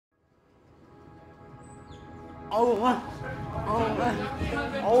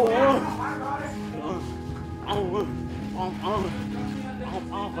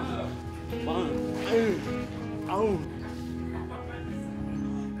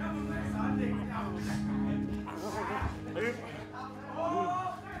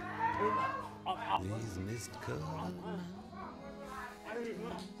These mist colors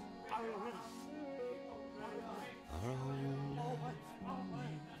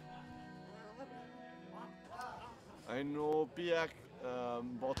I know Piak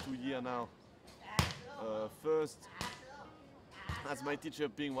about 2 years now. First, as my teacher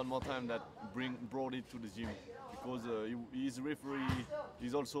Ping one more time that brought it to the gym because he's referee.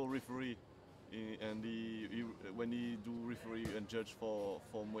 He's also referee, and when he do referee and judge for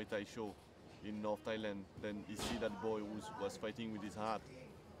Muay Thai show in North Thailand, then he see that boy was fighting with his heart,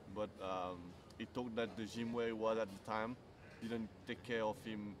 but he thought that the gym where he was at the time didn't take care of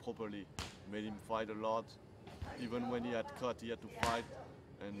him properly, made him fight a lot. Even when he had cut, he had to fight,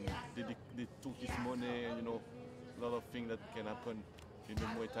 and they took his money, you know, a lot of things that can happen in the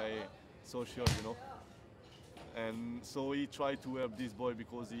Muay Thai social, you know. And so he tried to help this boy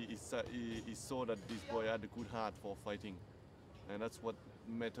because he saw that this boy had a good heart for fighting, and that's what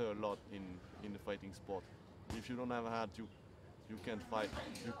matters a lot in the fighting sport. If you don't have a heart, you can't fight.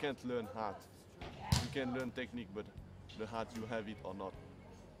 You can't learn heart. You can learn technique, but the heart, you have it or not.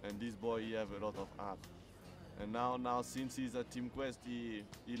 And this boy, he have a lot of heart. And now since he's at Team Quest, he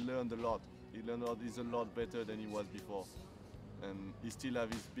learned a lot. He learned a lot. He's a lot better than he was before, and he still have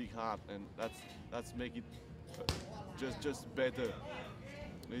his big heart, and that's make it just better.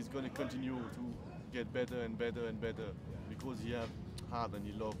 He's going to continue to get better and better and better because he have heart and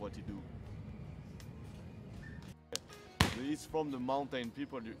he love what he do. He's from the mountain.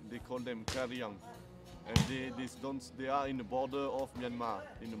 People, they call them Karyang, and they are in the border of Myanmar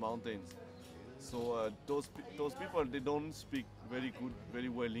in the mountains. So those people, they don't speak very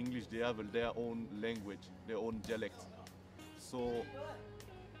well English. They have their own language, their own dialect. So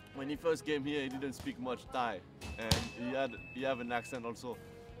when he first came here, he didn't speak much Thai, and he have an accent also.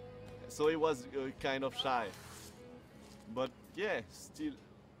 So he was kind of shy. But yeah, still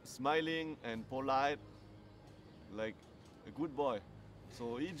smiling and polite, like a good boy.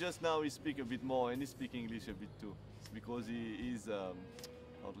 So he speak a bit more, and he speak English a bit too. It's because he is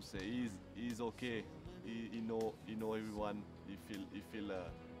how to say, he's okay. He know everyone. He feel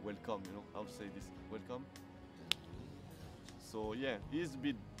welcome. You know how to say this, welcome. So yeah, he's a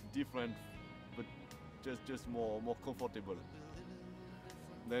bit different, but just more comfortable.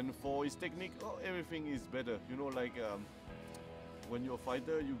 Then for his technique, everything is better. You know, like when you're a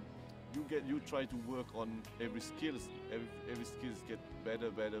fighter, you try to work on every skills. Every skills get better.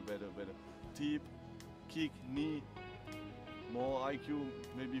 Tip, kick, knee. More IQ,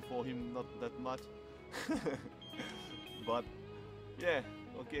 maybe for him not that much, but yeah,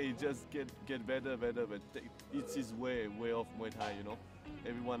 okay, he just get better, but it's his way of Muay Thai, you know.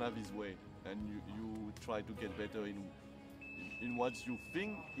 Everyone have his way, and you try to get better in what you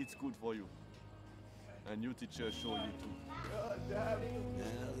think it's good for you, and your teacher show you too. Now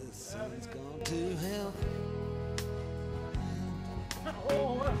the sun's gone to hell.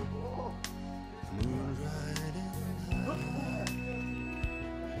 Moon's riding high.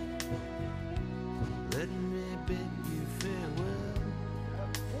 Let me bid you farewell.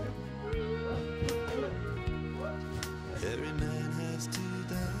 Every man has to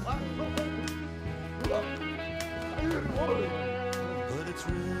die, but it's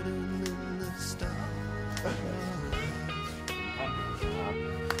written in the stars.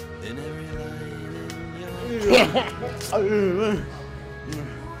 In every line in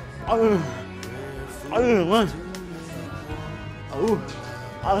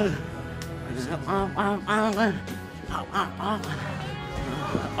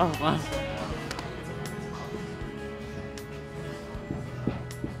your